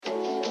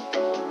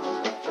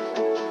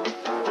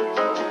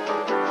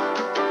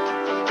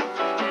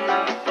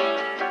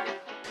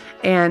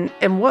And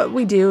what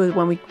we do is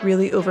when we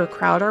really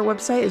overcrowd our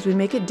website is we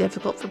make it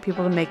difficult for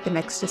people to make the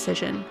next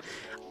decision.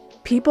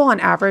 People on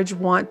average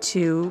want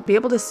to be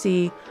able to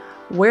see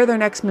where their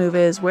next move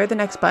is, where the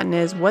next button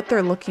is, what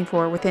they're looking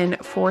for within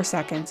 4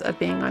 seconds of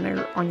being on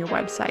your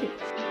website.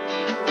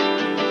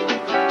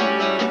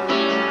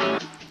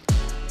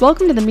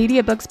 Welcome to the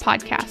Media Books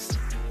Podcast,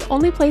 the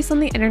only place on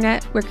the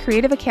internet where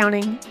creative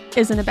accounting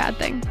isn't a bad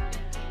thing.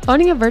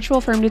 Owning a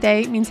virtual firm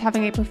today means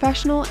having a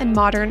professional and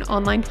modern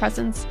online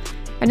presence.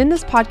 And in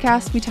this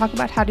podcast, we talk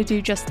about how to do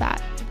just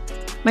that.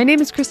 My name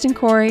is Kristen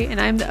Corey,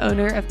 and I'm the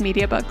owner of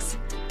Media Books,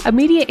 a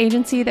media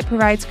agency that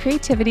provides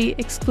creativity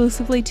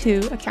exclusively to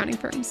accounting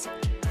firms.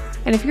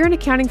 And if you're an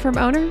accounting firm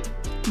owner,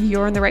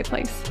 you're in the right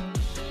place.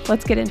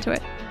 Let's get into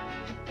it.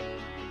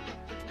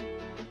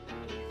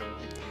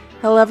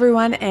 Hello,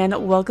 everyone,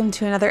 and welcome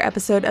to another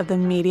episode of the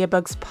Media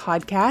Books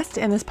Podcast.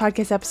 In this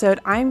podcast episode,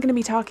 I'm going to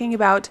be talking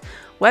about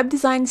web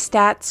design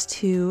stats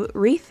to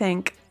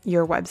rethink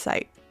your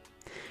website.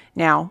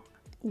 Now,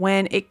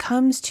 when it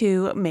comes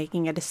to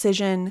making a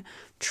decision,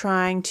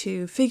 trying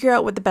to figure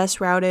out what the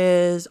best route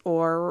is,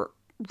 or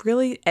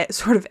really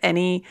sort of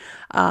any,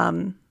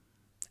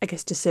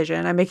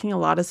 decision. I'm making a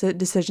lot of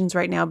decisions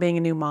right now being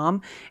a new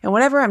mom. And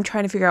whenever I'm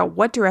trying to figure out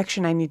what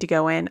direction I need to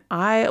go in,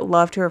 I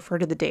love to refer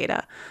to the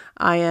data.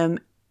 I am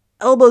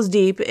elbows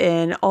deep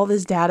in all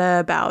this data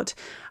about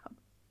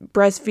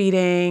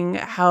breastfeeding,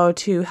 how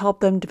to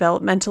help them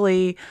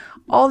developmentally,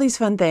 all these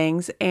fun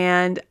things.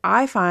 And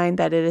I find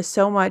that it is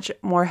so much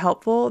more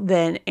helpful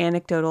than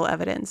anecdotal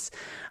evidence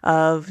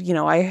of,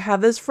 I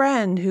have this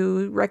friend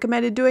who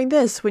recommended doing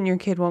this when your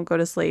kid won't go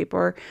to sleep,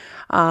 or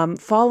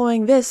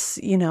following this,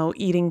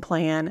 eating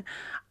plan.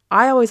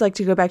 I always like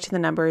to go back to the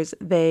numbers.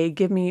 They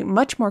give me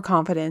much more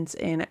confidence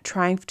in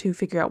trying to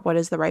figure out what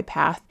is the right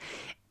path.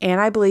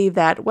 And I believe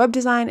that web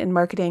design and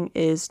marketing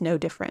is no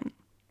different.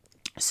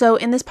 So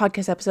in this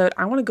podcast episode,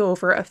 I want to go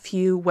over a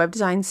few web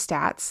design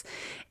stats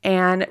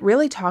and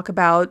really talk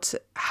about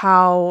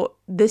how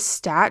this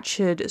stat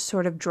should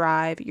sort of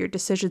drive your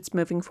decisions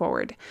moving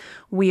forward.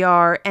 We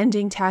are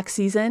ending tax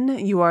season.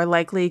 You are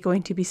likely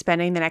going to be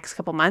spending the next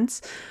couple months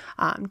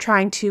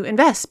trying to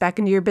invest back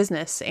into your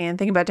business and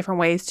think about different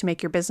ways to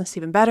make your business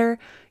even better.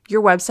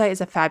 Your website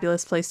is a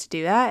fabulous place to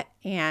do that.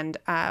 And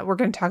we're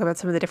going to talk about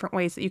some of the different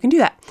ways that you can do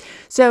that.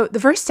 So the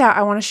first stat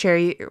I want to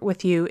share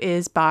with you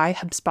is by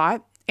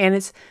HubSpot. And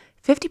it's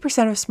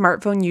 50% of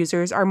smartphone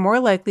users are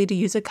more likely to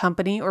use a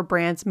company or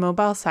brand's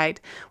mobile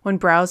site when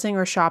browsing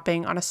or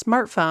shopping on a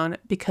smartphone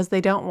because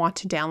they don't want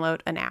to download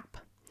an app.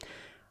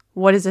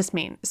 What does this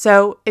mean?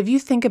 So if you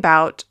think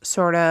about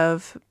sort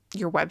of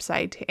your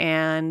website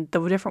and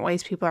the different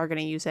ways people are going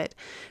to use it,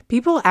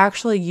 people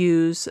actually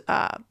use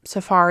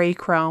Safari,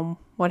 Chrome,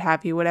 what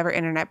have you, whatever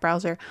internet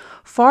browser,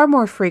 far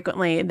more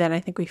frequently than I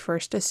think we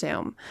first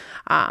assume.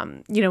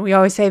 We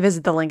always say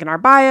visit the link in our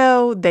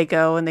bio. They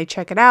go and they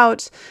check it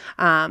out.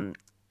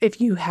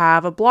 If you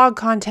have a blog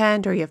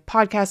content or you have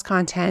podcast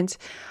content,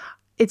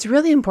 it's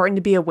really important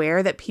to be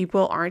aware that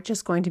people aren't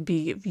just going to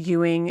be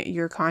viewing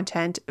your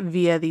content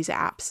via these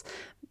apps,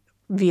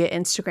 via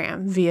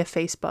Instagram, via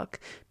Facebook.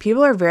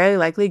 People are very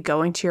likely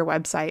going to your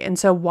website. And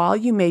so while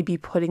you may be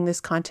putting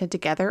this content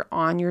together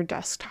on your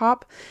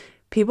desktop,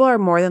 people are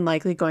more than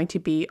likely going to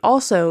be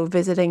also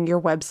visiting your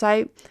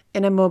website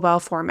in a mobile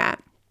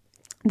format.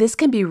 This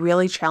can be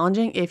really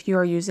challenging if you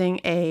are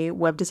using a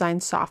web design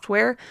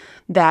software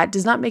that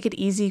does not make it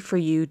easy for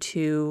you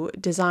to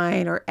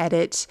design or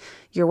edit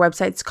your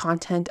website's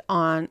content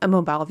on a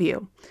mobile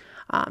view.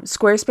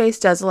 Squarespace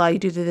does allow you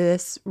to do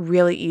this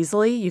really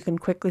easily. You can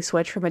quickly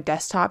switch from a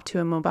desktop to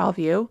a mobile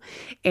view,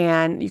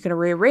 and you can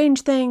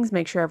rearrange things,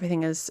 make sure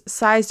everything is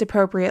sized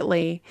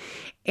appropriately.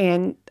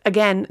 And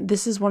again,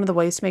 this is one of the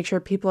ways to make sure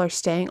people are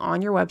staying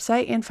on your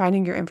website and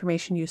finding your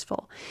information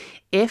useful.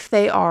 If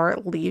they are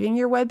leaving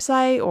your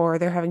website or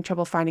they're having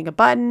trouble finding a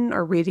button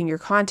or reading your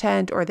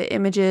content or the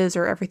images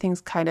or everything's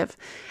kind of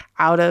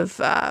out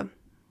of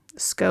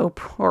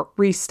scope or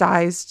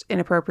resized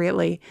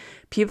inappropriately,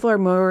 people are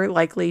more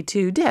likely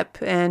to dip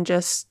and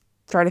just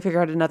try to figure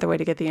out another way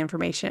to get the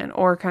information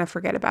or kind of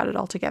forget about it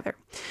altogether.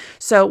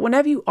 So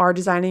whenever you are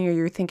designing or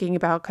you're thinking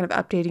about kind of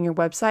updating your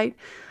website,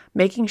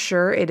 making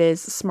sure it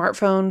is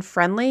smartphone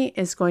friendly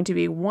is going to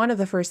be one of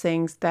the first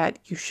things that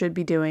you should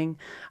be doing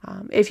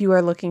if you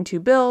are looking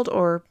to build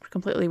or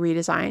completely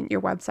redesign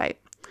your website.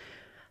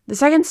 The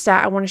second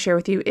stat I want to share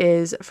with you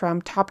is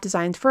from top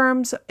design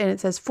firms, and it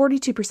says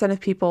 42% of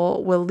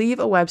people will leave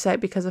a website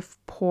because of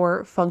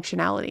poor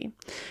functionality.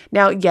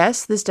 Now,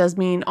 yes, this does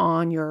mean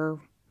on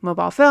your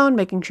mobile phone,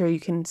 making sure you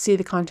can see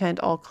the content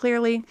all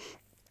clearly.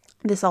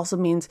 This also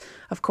means,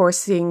 of course,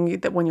 seeing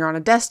that when you're on a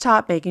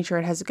desktop, making sure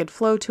it has a good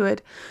flow to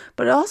it.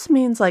 But it also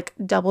means like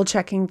double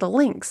checking the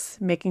links,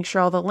 making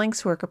sure all the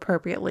links work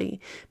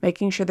appropriately,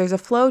 making sure there's a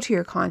flow to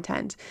your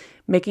content,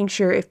 making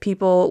sure if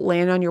people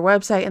land on your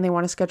website and they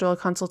want to schedule a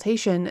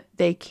consultation,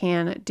 they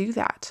can do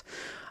that.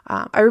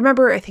 I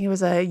remember, I think it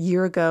was a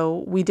year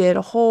ago, we did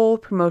a whole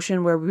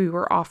promotion where we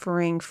were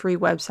offering free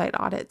website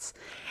audits.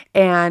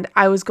 And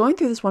I was going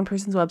through this one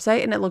person's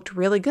website and it looked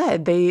really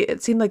good.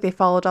 It seemed like they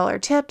followed all our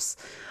tips.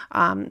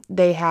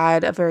 They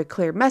had a very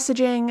clear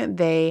messaging.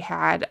 They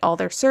had all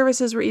their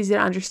services were easy to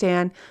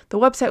understand. The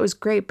website was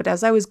great, but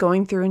as I was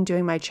going through and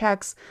doing my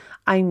checks,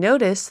 I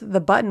noticed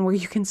the button where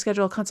you can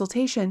schedule a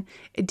consultation,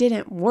 it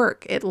didn't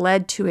work. It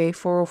led to a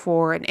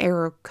 404, an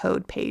error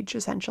code page,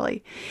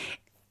 essentially.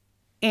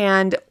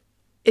 And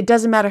it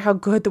doesn't matter how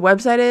good the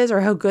website is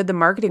or how good the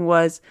marketing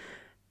was,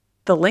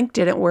 the link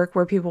didn't work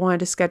where people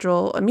wanted to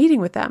schedule a meeting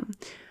with them.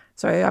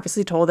 So I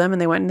obviously told them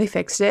and they went and they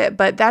fixed it.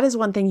 But that is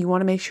one thing you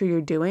want to make sure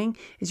you're doing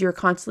is you're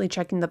constantly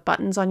checking the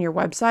buttons on your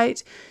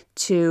website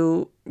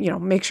to,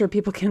 make sure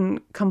people can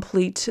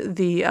complete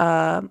the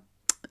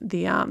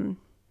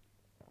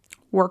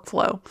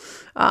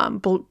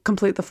workflow,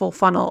 complete the full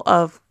funnel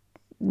of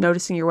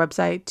noticing your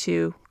website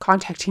to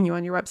contacting you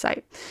on your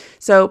website.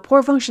 So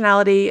poor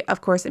functionality,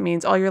 of course, it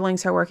means all your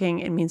links are working.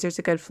 It means there's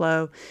a good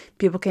flow.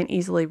 People can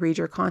easily read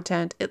your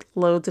content. It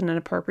loads in an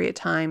appropriate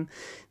time.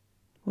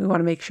 We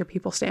want to make sure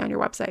people stay on your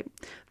website.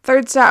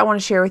 Third stat I want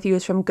to share with you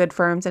is from Good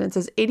Firms, and it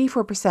says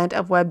 84%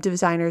 of web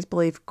designers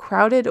believe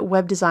crowded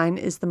web design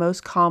is the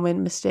most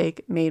common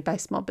mistake made by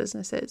small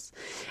businesses.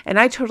 And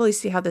I totally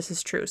see how this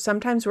is true.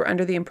 Sometimes we're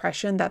under the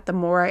impression that the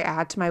more I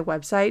add to my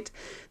website,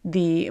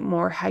 the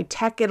more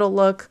high-tech it'll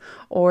look,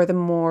 or the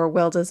more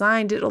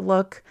well-designed it'll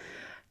look.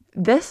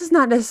 This is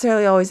not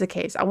necessarily always the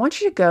case. I want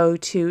you to go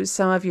to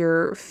some of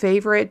your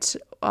favorite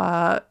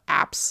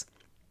apps,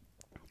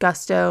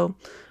 Gusto,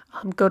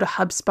 go to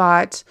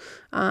HubSpot,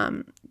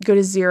 go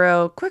to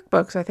Xero.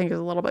 QuickBooks, I think, is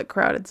a little bit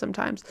crowded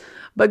sometimes.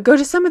 But go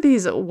to some of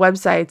these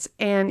websites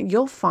and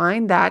you'll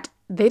find that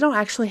they don't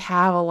actually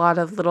have a lot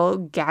of little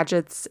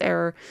gadgets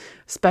or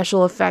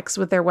special effects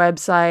with their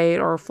website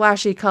or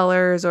flashy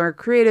colors or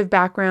creative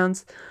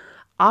backgrounds.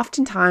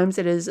 Oftentimes,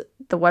 it is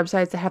the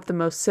websites that have the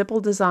most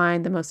simple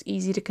design, the most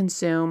easy to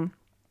consume,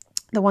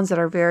 the ones that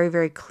are very,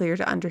 very clear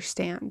to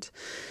understand.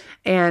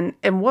 And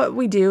what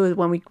we do is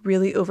when we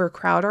really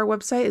overcrowd our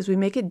website is we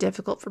make it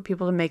difficult for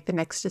people to make the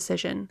next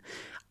decision.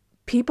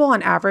 People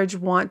on average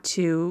want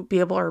to be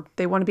able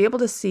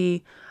to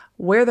see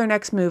where their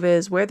next move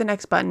is, where the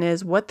next button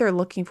is, what they're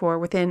looking for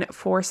within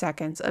 4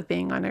 seconds of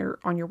being on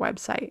your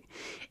website.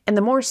 And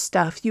the more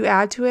stuff you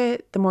add to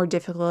it, the more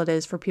difficult it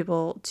is for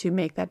people to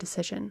make that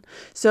decision.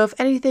 So if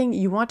anything,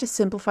 you want to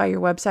simplify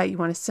your website, you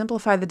want to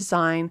simplify the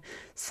design,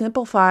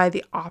 simplify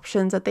the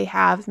options that they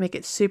have, make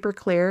it super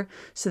clear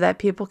so that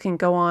people can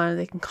go on,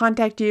 they can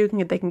contact you,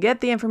 they can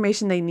get the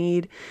information they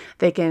need,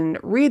 they can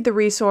read the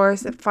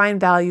resource, find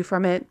value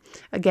from it.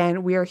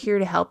 Again, we are here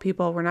to help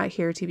people. We're not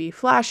here to be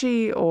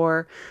flashy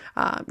or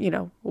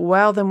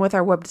wow them with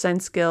our web design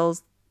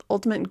skills.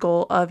 Ultimate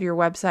goal of your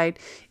website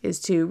is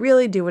to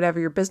really do whatever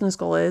your business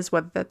goal is,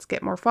 whether that's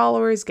get more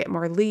followers, get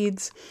more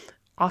leads.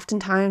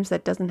 Oftentimes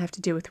that doesn't have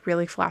to do with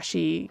really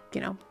flashy,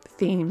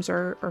 themes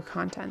or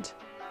content.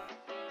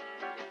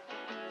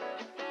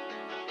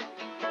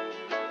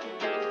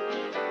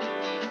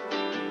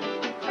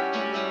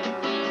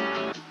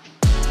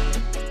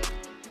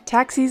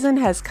 Tax season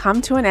has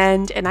come to an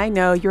end, and I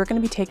know you're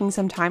going to be taking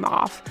some time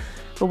off.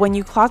 But when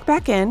you clock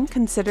back in,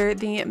 consider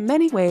the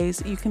many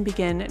ways you can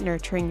begin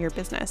nurturing your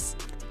business.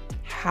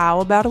 How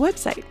about a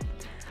website?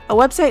 A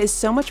website is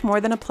so much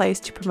more than a place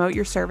to promote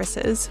your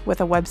services.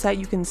 With a website,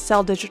 you can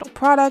sell digital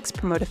products,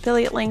 promote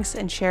affiliate links,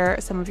 and share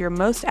some of your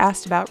most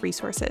asked about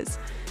resources.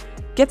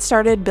 Get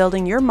started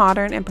building your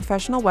modern and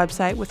professional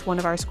website with one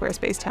of our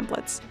Squarespace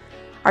templates.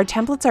 Our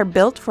templates are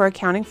built for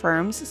accounting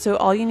firms, so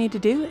all you need to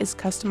do is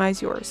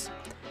customize yours.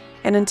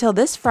 And until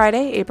this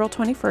Friday, April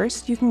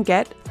 21st, you can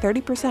get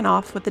 30%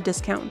 off with the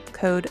discount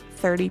code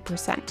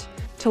 30%.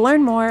 To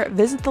learn more,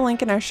 visit the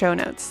link in our show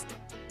notes.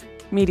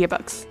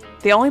 MediaBooks,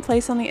 the only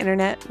place on the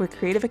internet where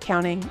creative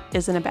accounting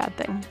isn't a bad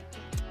thing.